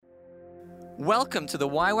Welcome to the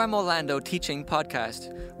YWAM Orlando Teaching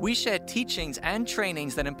Podcast. We share teachings and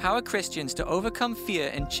trainings that empower Christians to overcome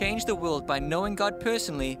fear and change the world by knowing God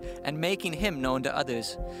personally and making Him known to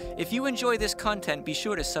others. If you enjoy this content, be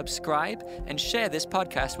sure to subscribe and share this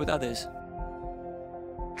podcast with others.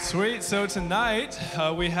 Sweet. So tonight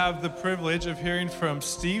we have the privilege of hearing from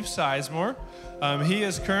Steve Sizemore. He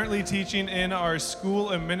is currently teaching in our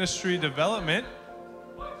School of Ministry Development.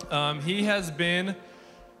 He has been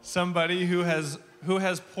somebody who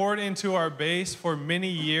has poured into our base for many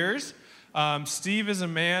years. Steve is a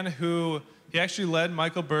man who, he actually led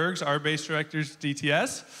Michael Bergs, our base director's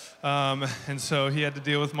DTS. And so he had to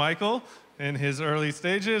deal with Michael in his early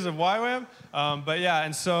stages of YWAM.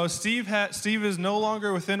 And so Steve is no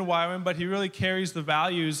longer within YWAM, but he really carries the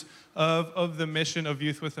values of the mission of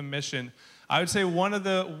Youth with a Mission. I would say one of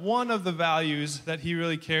the values that he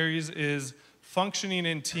really carries is functioning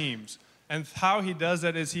in teams. And how he does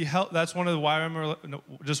that is that's one of the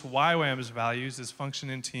YWAM's values is function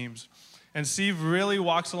in teams. And Steve really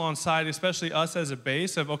walks alongside, especially us as a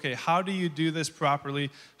base, of, okay, how do you do this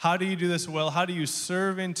properly? How do you do this well? How do you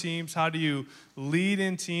serve in teams? How do you lead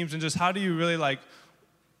in teams? And just how do you really like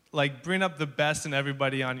bring up the best in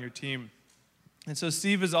everybody on your team? And so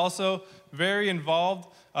Steve is also very involved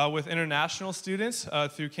with international students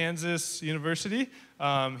through Kansas University.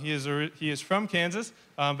 He is from Kansas.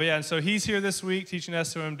 And so he's here this week teaching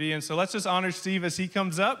SOMD. And so let's just honor Steve as he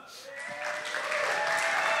comes up.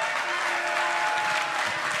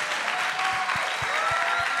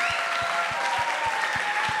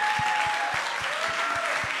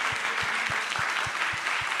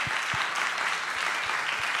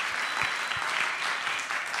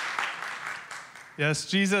 Yes,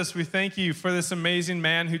 Jesus, we thank you for this amazing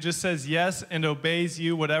man who just says yes and obeys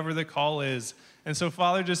you, whatever the call is. And so,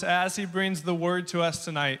 Father, just as he brings the word to us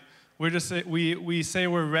tonight, we say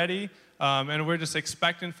we're ready, and we're just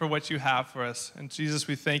expectant for what you have for us. And Jesus,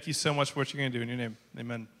 we thank you so much for what you're going to do in your name.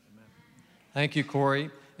 Amen. Thank you,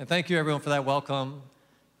 Corey. And thank you, everyone, for that welcome.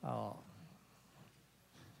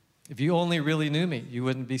 If you only really knew me, you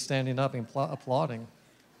wouldn't be standing up and applauding.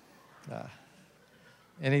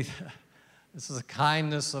 This is the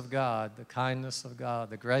kindness of God, the grace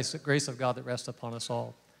of God that rests upon us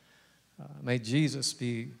all. May Jesus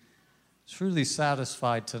be truly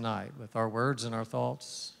satisfied tonight with our words and our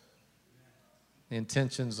thoughts, the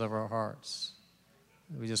intentions of our hearts.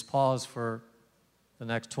 We just pause for the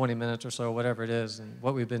next 20 minutes or so, whatever it is, and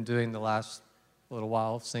what we've been doing the last little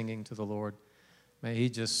while, singing to the Lord. May He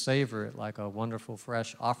just savor it like a wonderful,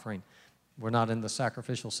 fresh offering. We're not in the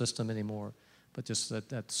sacrificial system anymore, but just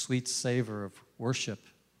that sweet savor of worship,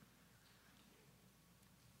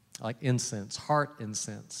 like incense, heart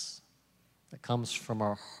incense that comes from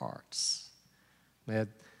our hearts. May it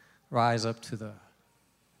rise up to the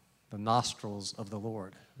nostrils of the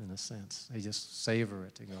Lord, in a sense. They just savor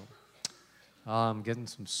it and go, oh, I'm getting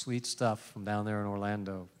some sweet stuff from down there in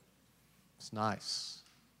Orlando. It's nice.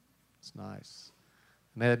 It's nice.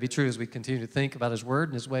 May that be true as we continue to think about His Word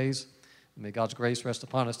and His ways. May God's grace rest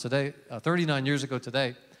upon us today. 39 years ago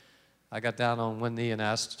today, I got down on one knee and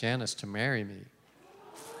asked Janice to marry me.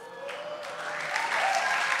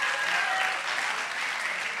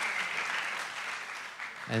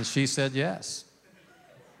 And she said yes.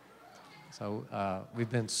 So we've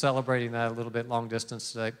been celebrating that a little bit long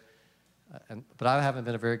distance today. But I haven't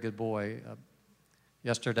been a very good boy.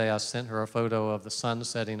 Yesterday I sent her a photo of the sun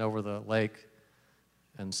setting over the lake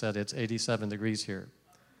and said it's 87 degrees here.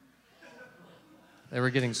 They were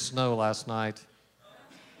getting snow last night.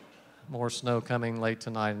 More snow coming late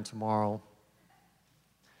tonight and tomorrow.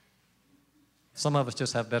 Some of us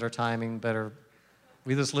just have better timing,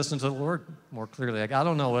 we just listen to the Lord more clearly. I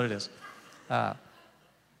don't know what it is. And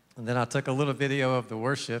then I took a little video of the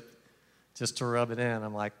worship just to rub it in.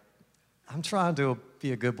 I'm like, I'm trying to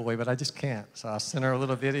be a good boy, but I just can't. So I sent her a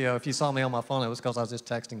little video. If you saw me on my phone, it was because I was just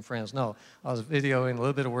texting friends. No, I was videoing a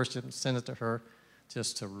little bit of worship and sent it to her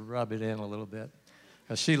just to rub it in a little bit.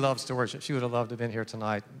 Because she loves to worship. She would have loved to have been here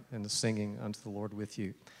tonight in the singing unto the Lord with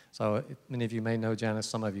you. So many of you may know Janice.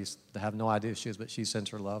 Some of you have no idea who she is, but she sends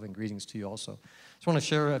her love and greetings to you also. Just want to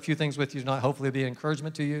share a few things with you tonight. Hopefully it'll be an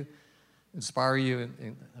encouragement to you, inspire you,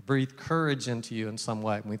 and breathe courage into you in some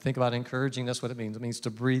way. When we think about encouraging, that's what it means. It means to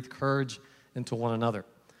breathe courage into one another.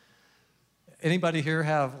 Anybody here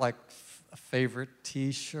have like a favorite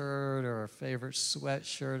T-shirt or a favorite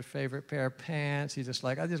sweatshirt, a favorite pair of pants? You just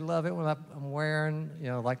like, I just love it when I'm wearing,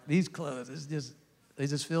 like these clothes. They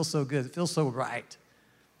just feel so good. It feels so right.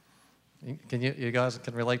 You guys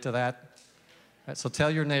can relate to that? All right, so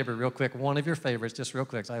tell your neighbor real quick, one of your favorites, just real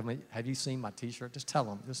quick. Have you seen my T-shirt? Just tell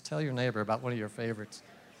them. Just tell your neighbor about one of your favorites.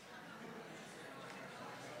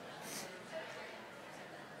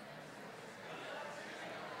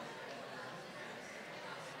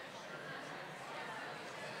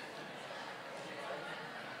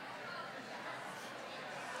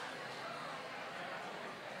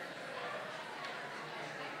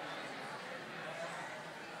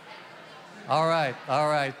 All right, all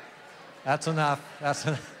right. That's enough. That's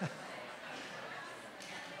enough.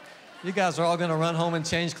 You guys are all going to run home and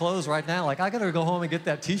change clothes right now. Like, I got to go home and get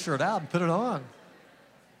that T-shirt out and put it on.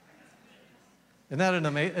 Isn't that an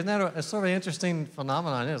amazing? Isn't that a sort of an interesting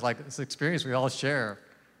phenomenon? It's like it's an experience we all share.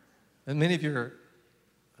 And many of you are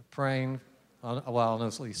praying. Well, I know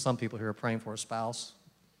at least some people here are praying for a spouse.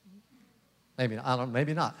 Maybe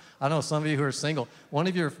maybe not. I know some of you who are single. One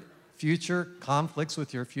of your future conflicts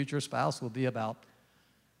with your future spouse will be about,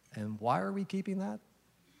 and why are we keeping that?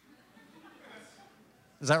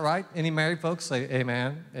 Is that right? Any married folks say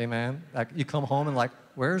amen, amen. Like you come home and like,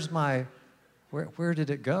 where did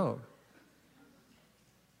it go?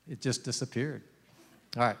 It just disappeared.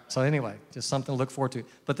 All right, so anyway, just something to look forward to.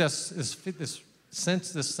 But this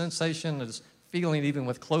sensation, this feeling even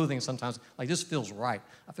with clothing sometimes, like this feels right.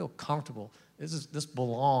 I feel comfortable. This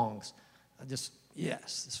belongs.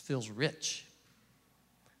 Yes, this feels rich.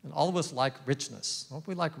 And all of us like richness. Don't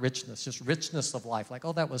we like richness? Just richness of life. Like,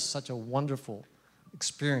 oh, that was such a wonderful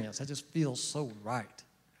experience. That just feels so right.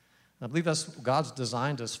 And I believe God's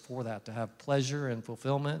designed us for that, to have pleasure and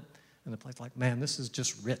fulfillment. And a place like, man, this is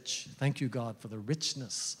just rich. Thank you, God, for the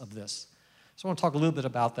richness of this. So I want to talk a little bit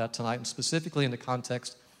about that tonight, and specifically in the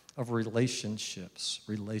context of relationships.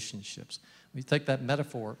 Relationships. We take that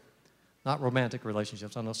metaphor, not romantic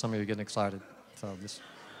relationships. I know some of you are getting excited, so just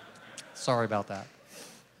sorry about that.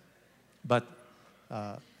 But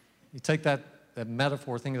you take that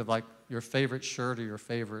metaphor, think of like your favorite shirt or your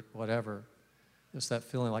favorite whatever, just that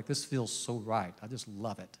feeling like this feels so right. I just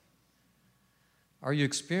love it. Are you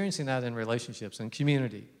experiencing that in relationships, in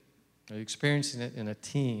community? Are you experiencing it in a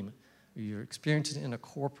team? Are you experiencing it in a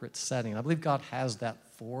corporate setting? I believe God has that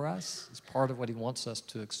for us. It's part of what he wants us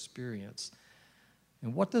to experience.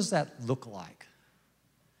 And what does that look like?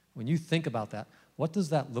 When you think about that, what does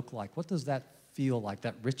that look like? What does that feel like,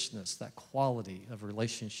 that richness, that quality of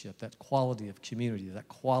relationship, that quality of community, that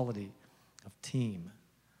quality of team?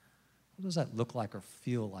 What does that look like or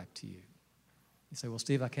feel like to you? You say, well,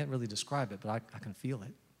 Steve, I can't really describe it, but I can feel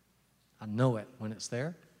it. I know it when it's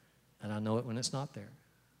there, and I know it when it's not there.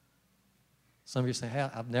 Some of you say, hey,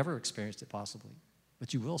 I've never experienced it possibly,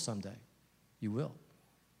 but you will someday. You will.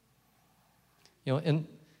 You know,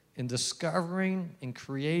 in discovering, in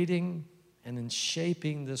creating, and in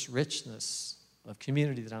shaping this richness of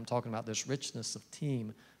community that I'm talking about, this richness of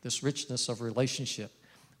team, this richness of relationship,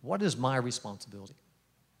 what is my responsibility?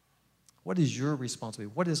 What is your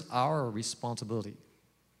responsibility? What is our responsibility?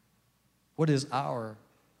 What is our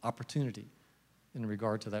opportunity in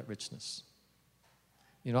regard to that richness?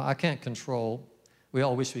 You know, I can't control, we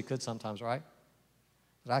all wish we could sometimes, right?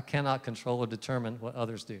 But I cannot control or determine what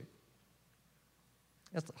others do.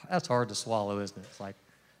 That's hard to swallow, isn't it? It's like,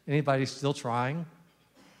 anybody still trying?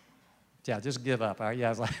 Yeah, just give up.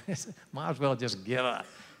 Yeah, it's like, might as well just give up.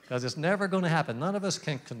 Because it's never going to happen. None of us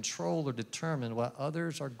can control or determine what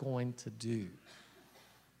others are going to do.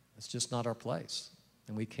 It's just not our place,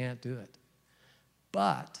 and we can't do it.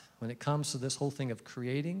 But when it comes to this whole thing of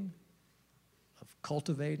creating, of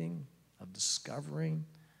cultivating, of discovering,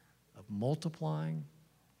 of multiplying,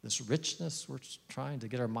 this richness we're trying to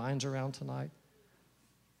get our minds around tonight,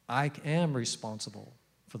 I am responsible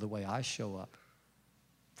for the way I show up,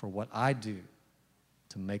 for what I do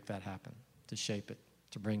to make that happen, to shape it,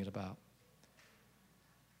 to bring it about.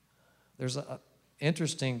 There's an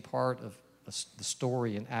interesting part of the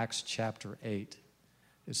story in Acts chapter 8.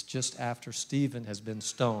 It's just after Stephen has been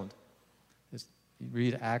stoned. You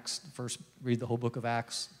read read the whole book of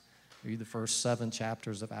Acts, read the first 7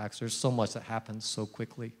 chapters of Acts. There's so much that happens so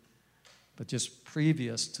quickly. But just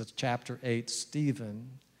previous to chapter 8, Stephen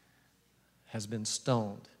has been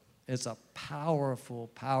stoned. It's a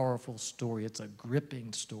powerful, powerful story. It's a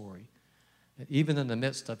gripping story. And even in the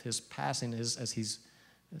midst of his passing, as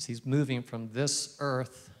he's moving from this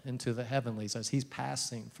earth into the heavenlies, as he's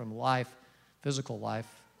passing from life, physical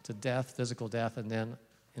life, to death, physical death, and then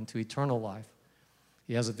into eternal life,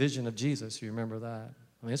 he has a vision of Jesus. You remember that?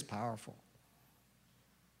 I mean, it's powerful.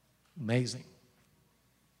 Amazing.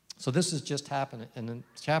 So this has just happened. And in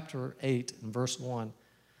chapter 8, in verse 1,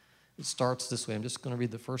 it starts this way. I'm just going to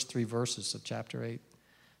read the first 3 verses of chapter 8. It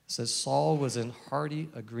says, Saul was in hearty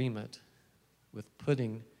agreement with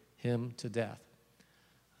putting him to death.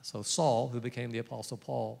 So Saul, who became the Apostle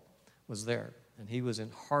Paul, was there, and he was in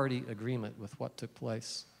hearty agreement with what took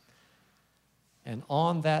place. And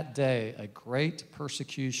on that day, a great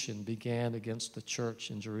persecution began against the church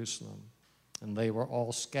in Jerusalem, and they were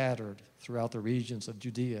all scattered throughout the regions of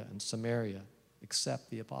Judea and Samaria, except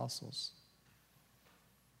the apostles.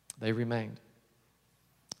 They remained.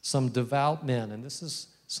 Some devout men, and this is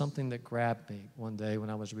something that grabbed me one day when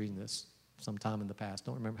I was reading this. sometime in the past.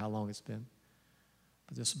 Don't remember how long it's been.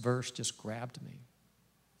 But this verse just grabbed me.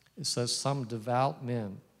 It says, some devout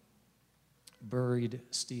men buried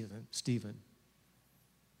Stephen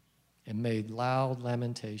and made loud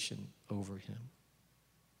lamentation over him.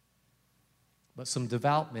 But some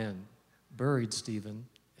devout men buried Stephen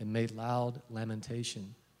and made loud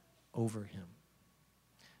lamentation over him.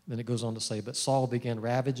 Then it goes on to say, but Saul began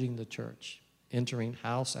ravaging the church, entering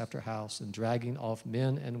house after house and dragging off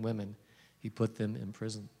men and women. He put them in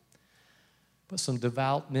prison. But some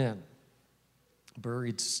devout men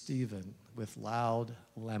buried Stephen with loud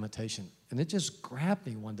lamentation. And it just grabbed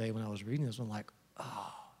me one day when I was reading this. I'm like,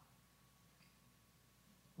 oh,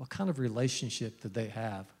 what kind of relationship did they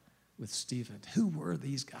have with Stephen? Who were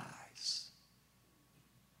these guys?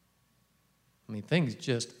 I mean, things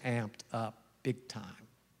just amped up big time.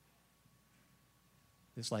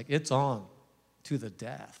 It's like it's on to the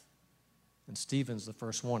death. And Stephen's the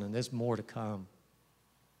first one, and there's more to come.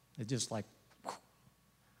 It just like, whew,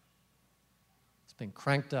 it's been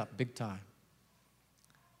cranked up big time.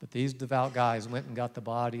 But these devout guys went and got the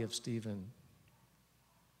body of Stephen,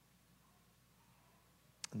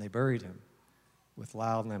 and they buried him with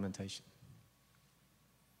loud lamentation.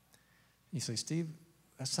 You say, Steve,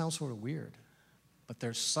 that sounds sort of weird, but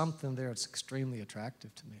there's something there that's extremely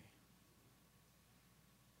attractive to me.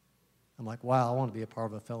 I'm like, wow, I want to be a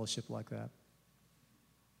part of a fellowship like that.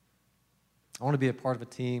 I want to be a part of a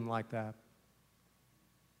team like that.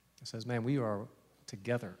 It says, man, we are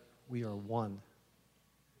together. We are one.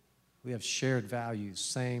 We have shared values,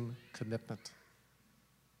 same commitment.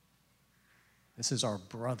 This is our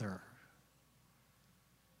brother.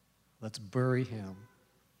 Let's bury him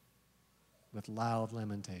with loud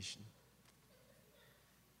lamentation.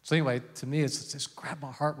 So anyway, to me, it's just grabbed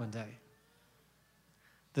my heart one day.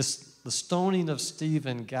 The stoning of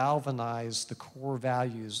Stephen galvanized the core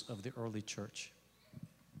values of the early church.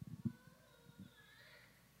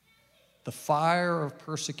 The fire of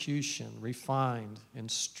persecution refined and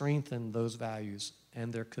strengthened those values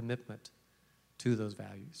and their commitment to those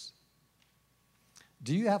values.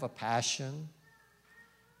 Do you have a passion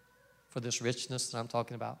for this richness that I'm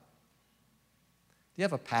talking about? Do you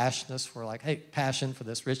have a passion for passion for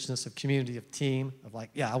this richness of community, of team, of like,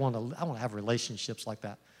 yeah, I want to have relationships like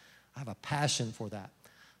that. I have a passion for that.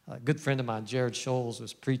 A good friend of mine, Jared Scholes,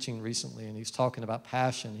 was preaching recently, and he's talking about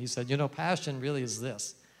passion. He said, passion really is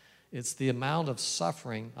this. It's the amount of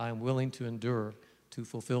suffering I am willing to endure to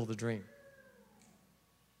fulfill the dream.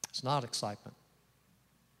 It's not excitement.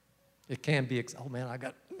 It can be, oh man, I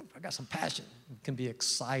got some passion. It can be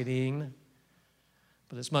exciting,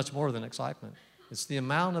 but it's much more than excitement. It's the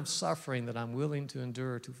amount of suffering that I'm willing to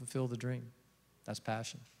endure to fulfill the dream. That's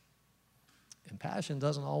passion. And passion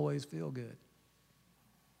doesn't always feel good.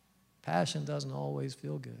 Passion doesn't always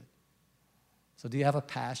feel good. So do you have a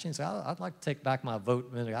passion? So I'd like to take back my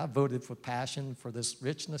vote. I voted for passion for this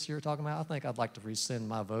richness you're talking about. I think I'd like to rescind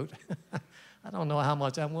my vote. I don't know how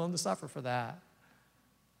much I'm willing to suffer for that.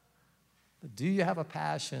 But do you have a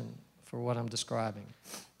passion for what I'm describing?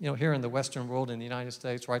 Here in the Western world, in the United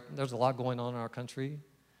States, right, there's a lot going on in our country.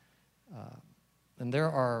 And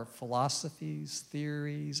there are philosophies,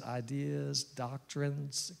 theories, ideas,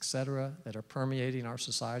 doctrines, etc., that are permeating our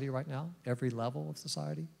society right now, every level of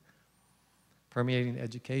society, permeating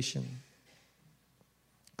education,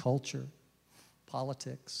 culture,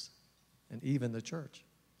 politics, and even the church.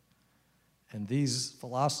 And these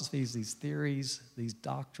philosophies, these theories, these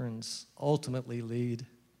doctrines ultimately lead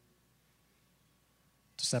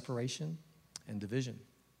to separation and division.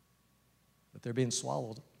 But they're being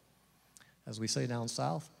swallowed, as we say down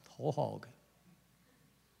south, whole hog.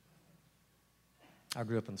 I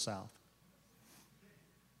grew up in the South.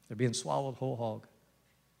 They're being swallowed whole hog.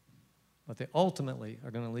 But they ultimately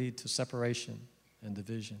are going to lead to separation and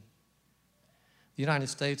division. The United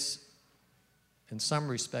States, in some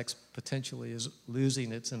respects, potentially is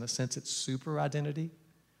losing its, in a sense, its super identity.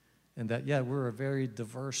 And that, yeah, we're a very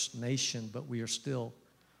diverse nation, but we are still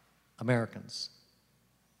Americans.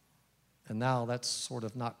 And now that's sort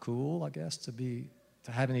of not cool, I guess, to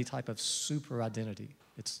have any type of super identity.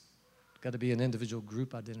 It's got to be an individual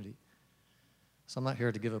group identity. So I'm not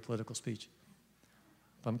here to give a political speech.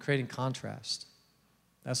 But I'm creating contrast.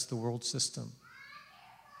 That's the world system.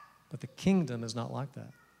 But the kingdom is not like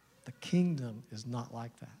that. The kingdom is not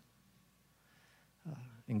like that.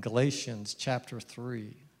 In Galatians chapter 3,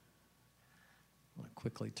 I want to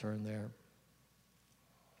quickly turn there.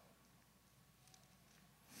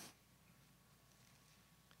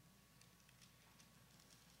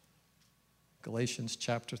 Galatians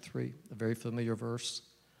chapter 3, a very familiar verse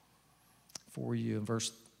for you. In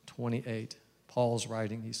verse 28, Paul's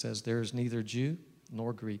writing. He says, there is neither Jew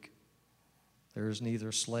nor Greek. There is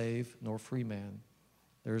neither slave nor free man.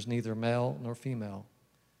 There is neither male nor female,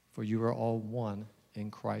 for you are all one in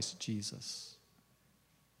Christ Jesus.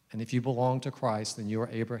 And if you belong to Christ, then you are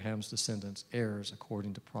Abraham's descendants, heirs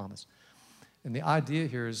according to promise. And the idea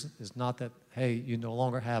here is not that, hey, you no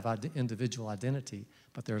longer have individual identity,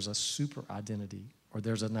 but there's a super identity, or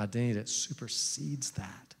there's an identity that supersedes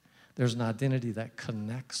that. There's an identity that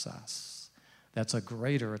connects us. That's a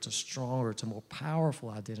greater, it's a stronger, it's a more powerful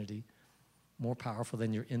identity, more powerful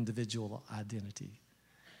than your individual identity.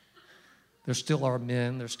 There still are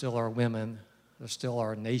men, there still are women, there still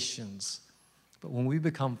are nations. But when we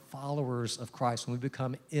become followers of Christ, when we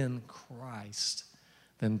become in Christ,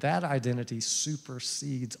 then that identity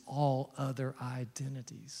supersedes all other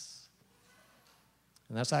identities.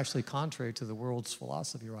 And that's actually contrary to the world's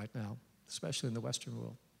philosophy right now, especially in the Western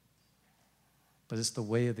world. But it's the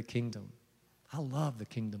way of the kingdom. I love the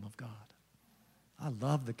kingdom of God. I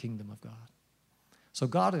love the kingdom of God. So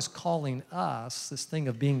God is calling us, this thing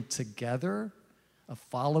of being together, of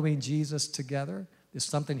following Jesus together, is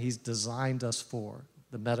something he's designed us for.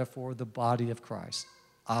 The metaphor, the body of Christ,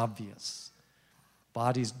 obvious.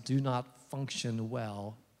 Bodies do not function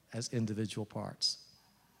well as individual parts.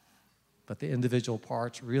 But the individual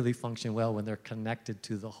parts really function well when they're connected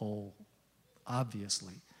to the whole,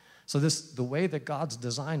 obviously. So the way that God's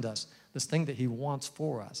designed us, this thing that he wants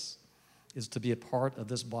for us, is to be a part of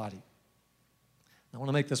this body. I want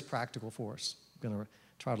to make this practical for us. I'm going to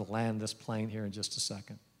try to land this plane here in just a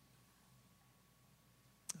second.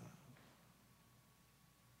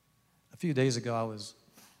 A few days ago,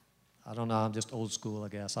 I don't know, I'm just old school, I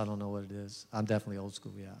guess. I don't know what it is. I'm definitely old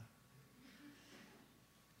school, yeah.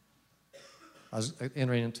 I was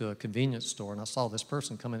entering into a convenience store, and I saw this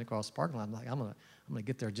person coming across the parking lot. I'm like, I'm gonna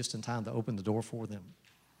get there just in time to open the door for them.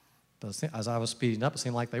 But as I was speeding up, it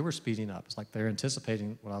seemed like they were speeding up. It's like they're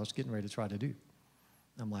anticipating what I was getting ready to try to do.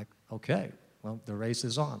 I'm like, okay, well, the race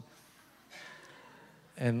is on.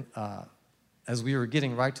 And as we were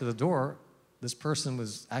getting right to the door, this person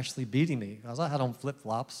was actually beating me. I had on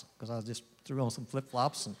flip-flops, because I just threw on some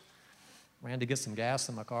flip-flops and ran to get some gas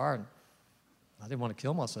in my car. And I didn't want to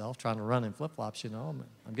kill myself trying to run in flip-flops, you know.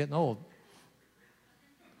 I'm getting old.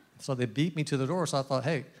 So they beat me to the door. So I thought,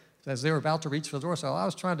 hey, as they were about to reach for the door, so I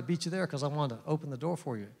was trying to beat you there because I wanted to open the door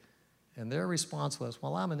for you. And their response was,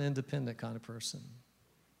 well, I'm an independent kind of person.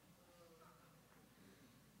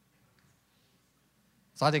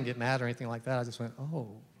 So I didn't get mad or anything like that. I just went,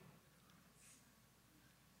 oh.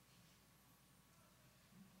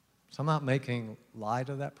 So I'm not making light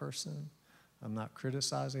of that person. I'm not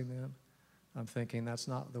criticizing them. I'm thinking that's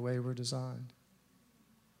not the way we're designed.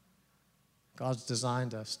 God's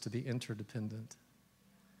designed us to be interdependent.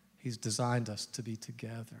 He's designed us to be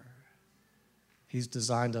together. He's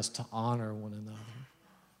designed us to honor one another,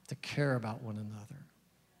 to care about one another,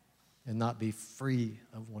 and not be free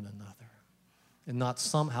of one another, and not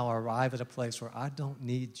somehow arrive at a place where I don't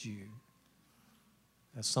need you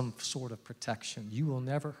as some sort of protection. You will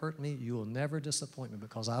never hurt me. You will never disappoint me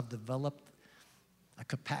because I've developed a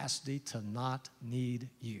capacity to not need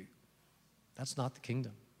you. That's not the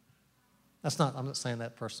kingdom. I'm not saying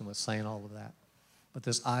that person was saying all of that, but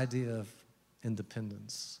this idea of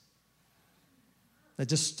independence that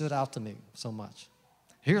just stood out to me so much.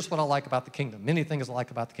 Here's what I like about the kingdom. Many things I like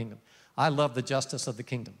about the kingdom. I love the justice of the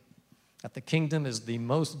kingdom. That the kingdom is the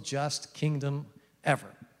most just kingdom ever.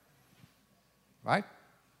 Right?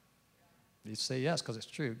 You say yes because it's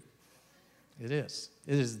true. It is.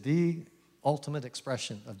 It is the ultimate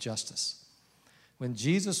expression of justice. When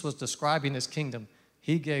Jesus was describing his kingdom,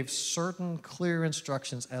 he gave certain clear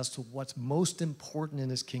instructions as to what's most important in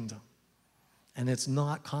his kingdom. And it's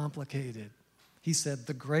not complicated. He said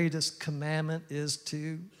the greatest commandment is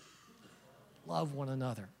to love one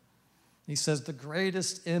another. He says the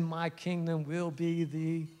greatest in my kingdom will be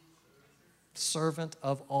the servant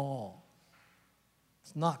of all.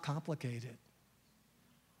 It's not complicated.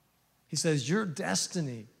 He says your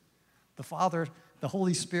destiny, the Father, the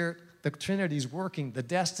Holy Spirit, the Trinity's working. The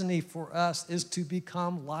destiny for us is to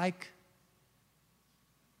become like,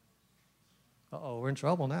 we're in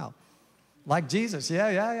trouble now. Like Jesus,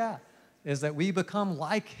 yeah. Is that we become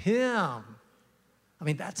like him. I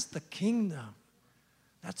mean, that's the kingdom.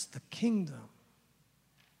 That's the kingdom.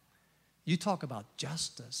 You talk about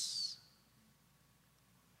justice.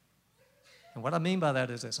 And what I mean by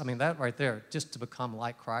that is this. I mean, that right there, just to become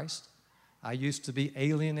like Christ. I used to be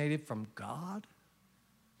alienated from God.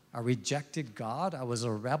 I rejected God. I was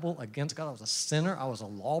a rebel against God. I was a sinner. I was a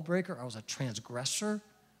lawbreaker. I was a transgressor.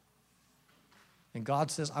 And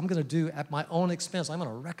God says, I'm going to do at my own expense. I'm going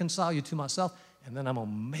to reconcile you to myself, and then I'm going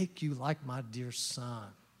to make you like my dear son.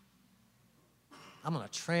 I'm going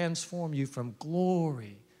to transform you from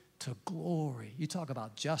glory to glory. You talk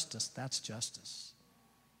about justice, that's justice.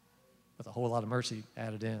 With a whole lot of mercy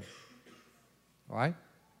added in. All right?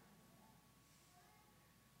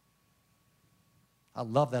 I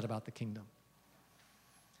love that about the kingdom.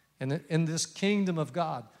 And in this kingdom of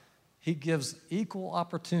God, he gives equal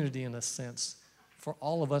opportunity, in a sense, for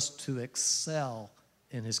all of us to excel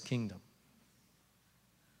in his kingdom.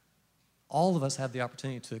 All of us have the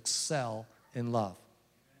opportunity to excel in love.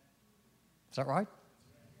 Is that right?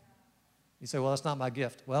 You say, well, that's not my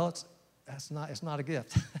gift. Well, it's not a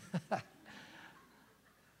gift.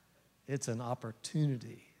 It's an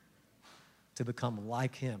opportunity to become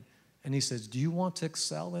like him. And he says, do you want to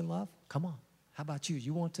excel in love? Come on. How about you?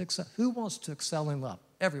 You want to excel? Who wants to excel in love?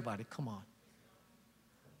 Everybody, come on.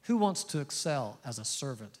 Who wants to excel as a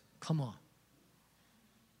servant? Come on.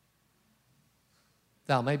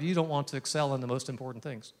 Now, maybe you don't want to excel in the most important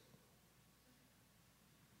things.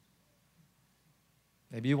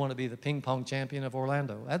 Maybe you want to be the ping pong champion of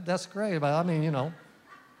Orlando. That's great, but I mean,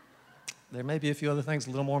 there may be a few other things a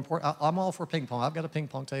little more important. I'm all for ping pong. I've got a ping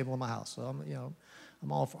pong table in my house, so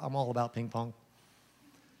I'm all about ping pong.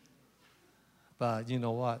 But you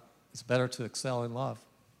know what? It's better to excel in love.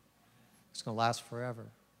 It's going to last forever.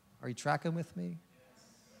 Are you tracking with me?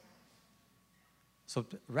 So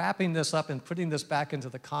wrapping this up and putting this back into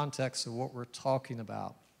the context of what we're talking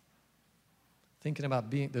about, thinking about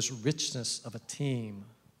being this richness of a team,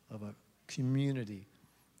 of a community,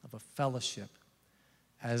 of a fellowship,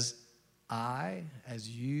 as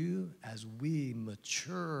you, as we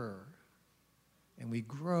mature and we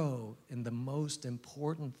grow in the most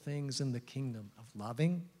important things in the kingdom of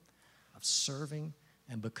loving, of serving,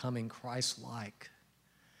 and becoming Christ-like,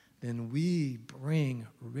 then we bring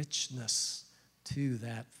richness to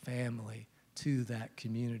that family, to that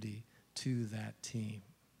community, to that team.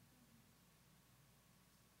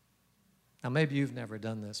 Now, maybe you've never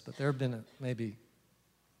done this, but there have been maybe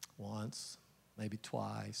once, maybe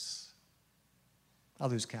twice, I'll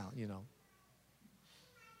lose count,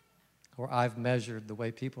 where I've measured the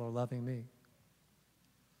way people are loving me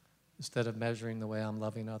instead of measuring the way I'm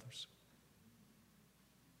loving others.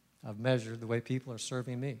 I've measured the way people are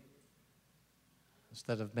serving me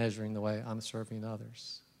instead of measuring the way I'm serving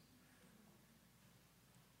others.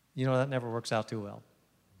 That never works out too well.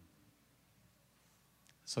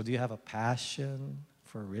 So do you have a passion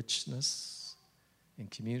for richness in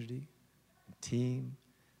community, in team,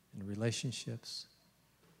 in relationships?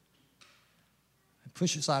 And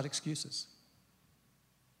push aside excuses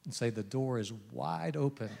and say the door is wide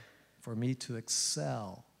open for me to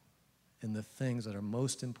excel in the things that are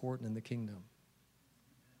most important in the kingdom.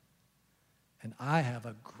 And I have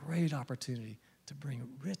a great opportunity to bring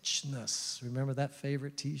richness. Remember that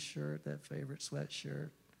favorite t-shirt, that favorite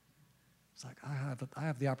sweatshirt? It's like I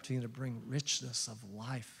have the opportunity to bring richness of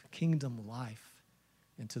life, kingdom life,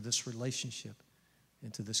 into this relationship,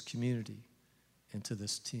 into this community, into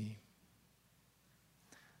this team.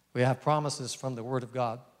 We have promises from the Word of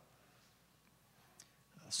God.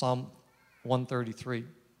 Psalm 133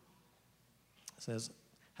 says,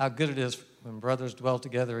 how good it is when brothers dwell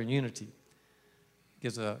together in unity. It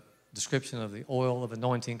gives a description of the oil of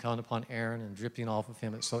anointing coming upon Aaron and dripping off of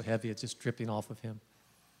him. It's so heavy, it's just dripping off of him.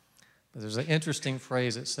 But there's an interesting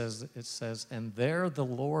phrase. It says, and there the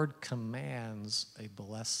Lord commands a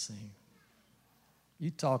blessing. You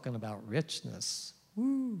talking about richness.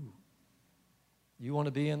 Woo. You want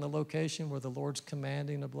to be in the location where the Lord's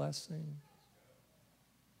commanding a blessing?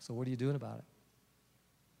 So what are you doing about it?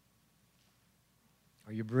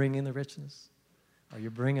 Are you bringing the richness? Are you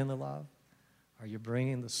bringing the love? Are you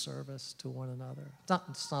bringing the service to one another?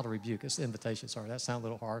 It's not a rebuke. It's an invitation. Sorry, that sounded a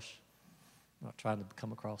little harsh. I'm not trying to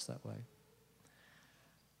come across that way.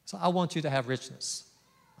 So I want you to have richness.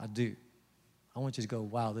 I do. I want you to go,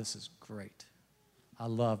 wow, this is great. I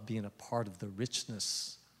love being a part of the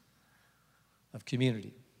richness of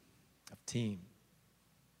community, of team,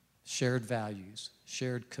 shared values,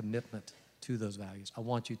 shared commitment to those values. I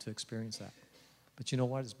want you to experience that. But you know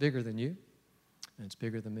what? It's bigger than you, and it's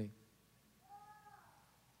bigger than me.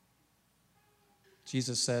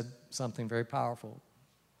 Jesus said something very powerful,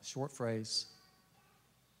 a short phrase,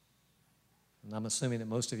 and I'm assuming that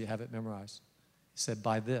most of you have it memorized. He said,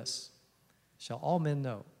 by this shall all men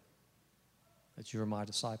know that you are my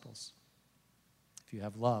disciples, if you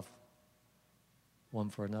have love one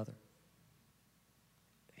for another.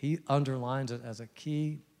 He underlines it as a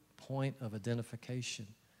key point of identification,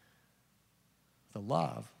 the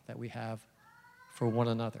love that we have for one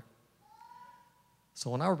another. So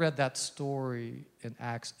when I read that story in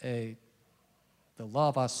Acts 8, the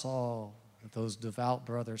love I saw that those devout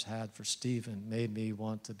brothers had for Stephen made me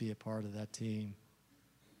want to be a part of that team.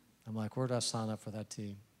 I'm like, where do I sign up for that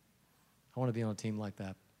team? I want to be on a team like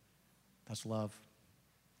that. That's love.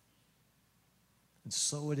 And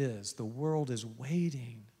so it is. The world is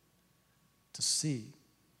waiting to see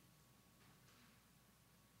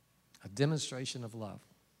a demonstration of love.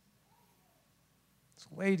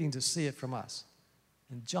 It's waiting to see it from us.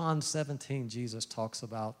 In John 17, Jesus talks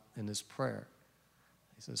about in his prayer,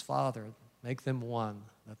 he says, Father, make them one,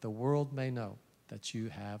 that the world may know that you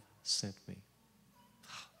have sent me.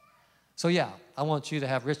 So yeah, I want you to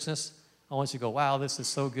have richness. I want you to go, wow, this is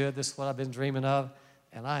so good. This is what I've been dreaming of.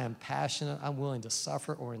 And I am passionate. I'm willing to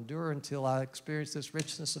suffer or endure until I experience this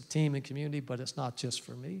richness of team and community. But it's not just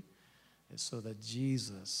for me. It's so that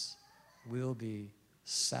Jesus will be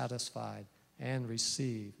satisfied and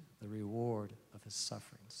receive the reward of his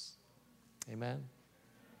sufferings. Amen?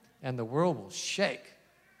 And the world will shake.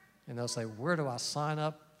 And they'll say, where do I sign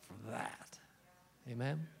up for that?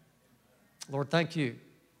 Amen? Lord, thank you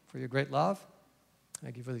for your great love.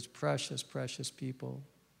 Thank you for these precious, precious people.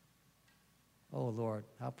 Oh, Lord,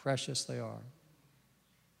 how precious they are.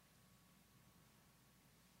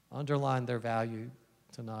 Underline their value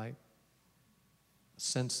tonight. A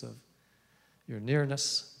sense of your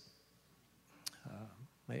nearness.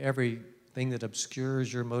 May everything that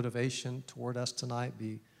obscures your motivation toward us tonight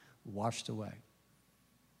be washed away.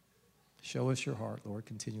 Show us your heart, Lord,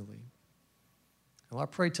 continually. And I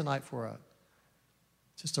pray tonight for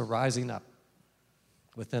just a rising up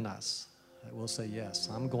within us that we'll say, yes,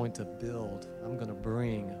 I'm going to build, I'm going to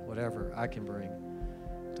bring whatever I can bring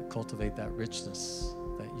to cultivate that richness,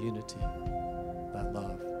 that unity, that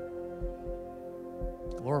love.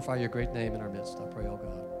 Glorify your great name in our midst, I pray, oh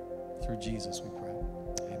God. Through Jesus we pray.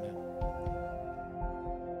 Amen.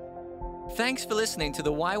 Thanks for listening to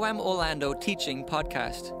the YWAM Orlando Teaching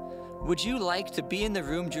Podcast. Would you like to be in the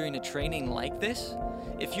room during a training like this?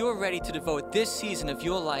 If you're ready to devote this season of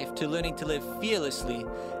your life to learning to live fearlessly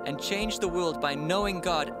and change the world by knowing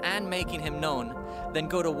God and making Him known, then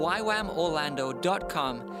go to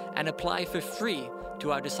ywamorlando.com and apply for free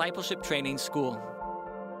to our discipleship training school.